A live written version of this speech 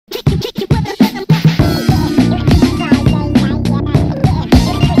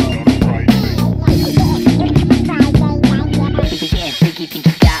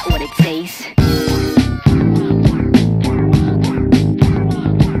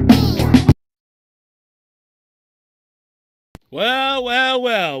Well, well,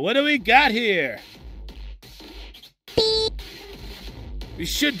 well, what do we got here? We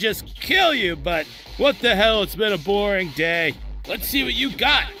should just kill you, but what the hell, it's been a boring day. Let's see what you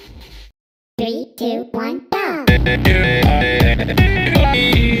got. 3, 2, 1, go!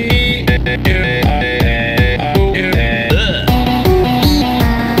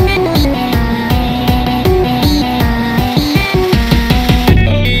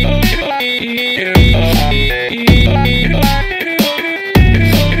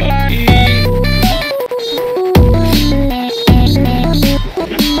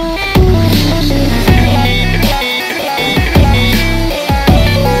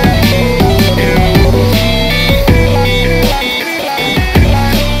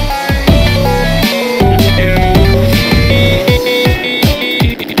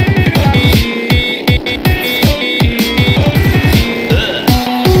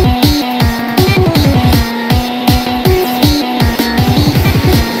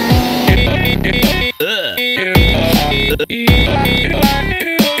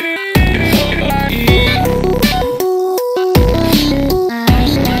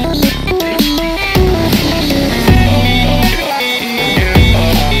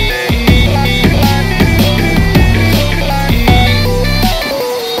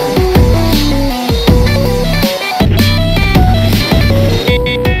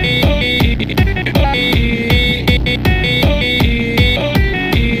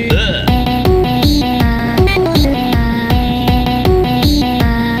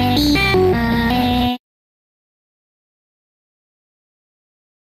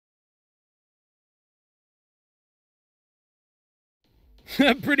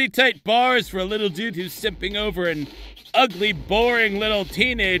 Pretty tight bars for a little dude who's simping over an ugly, boring little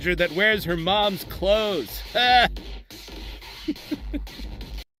teenager that wears her mom's clothes.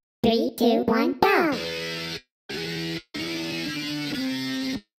 3, 2, 1, go!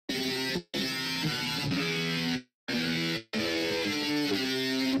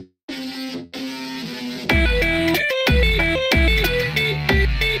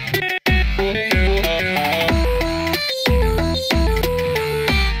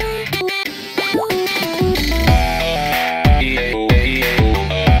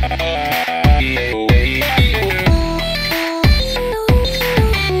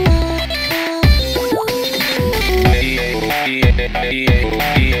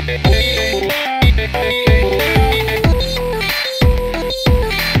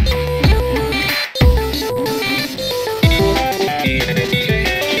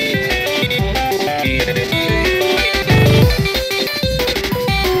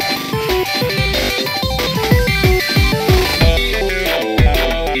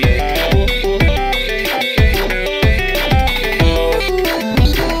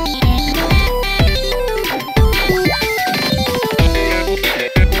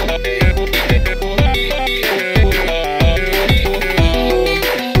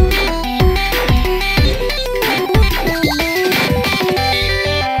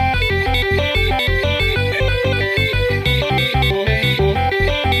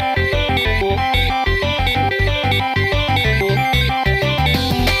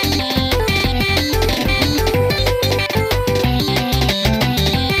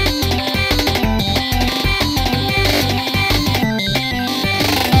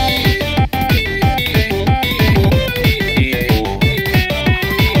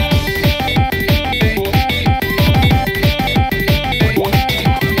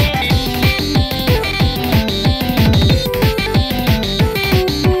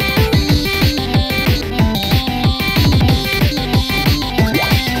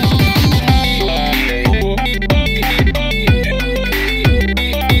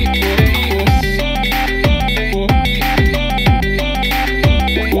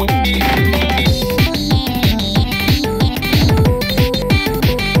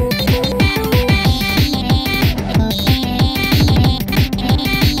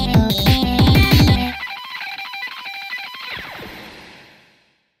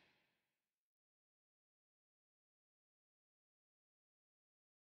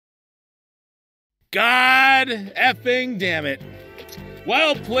 God effing damn it.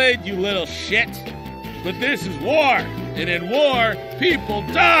 Well played, you little shit. But this is war, and in war, people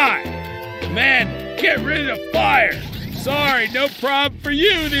die. Man, get rid of fire. Sorry, no problem for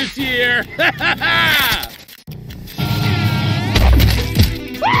you this year.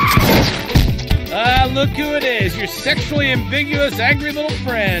 Look who it is, your sexually ambiguous, angry little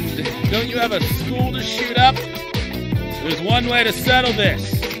friend. Don't you have a school to shoot up? There's one way to settle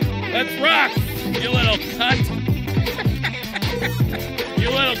this. Let's rock, you little cunt. You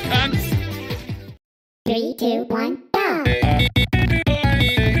little cunts. 3, 2, 1, go!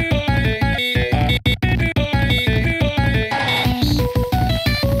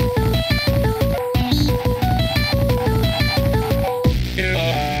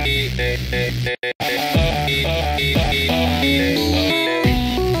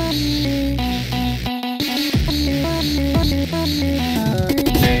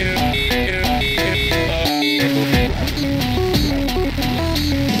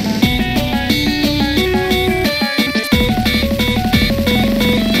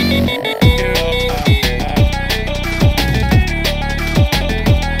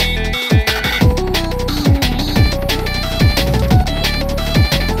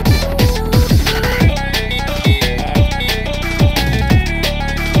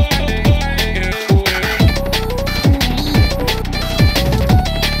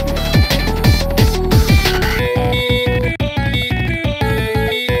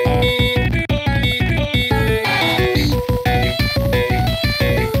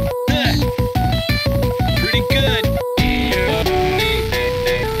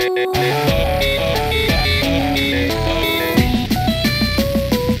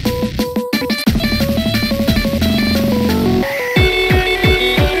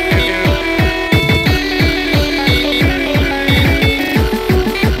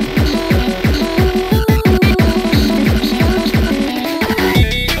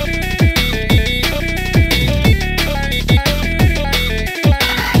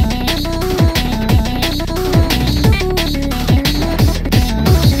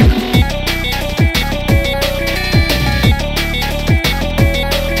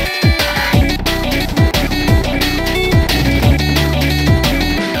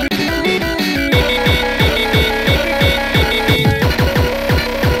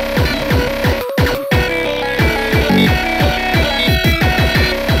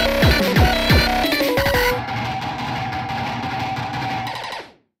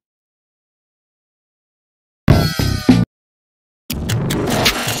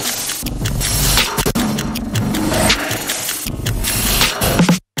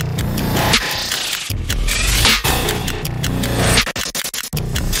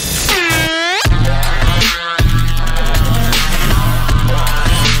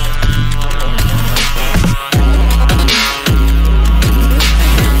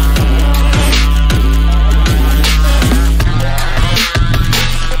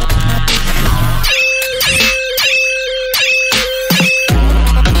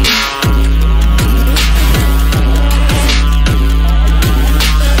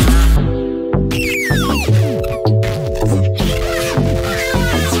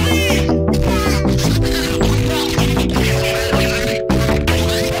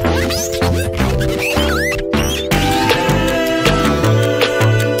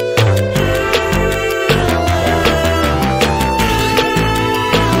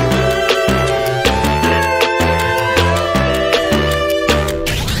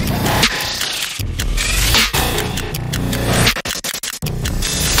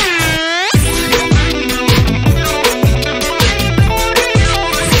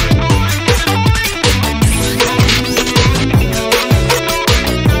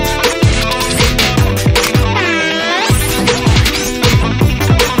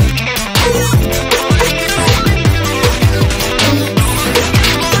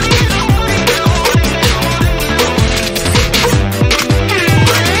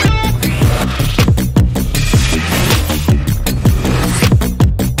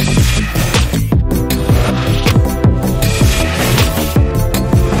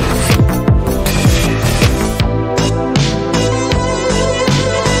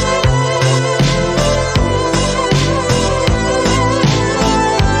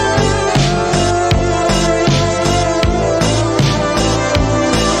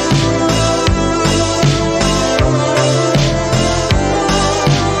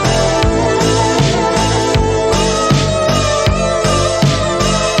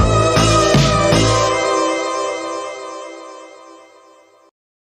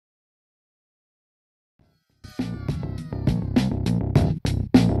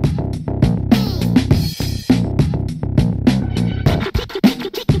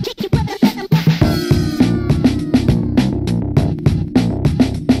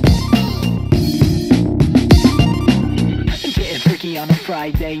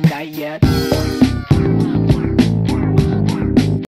 Friday night yet.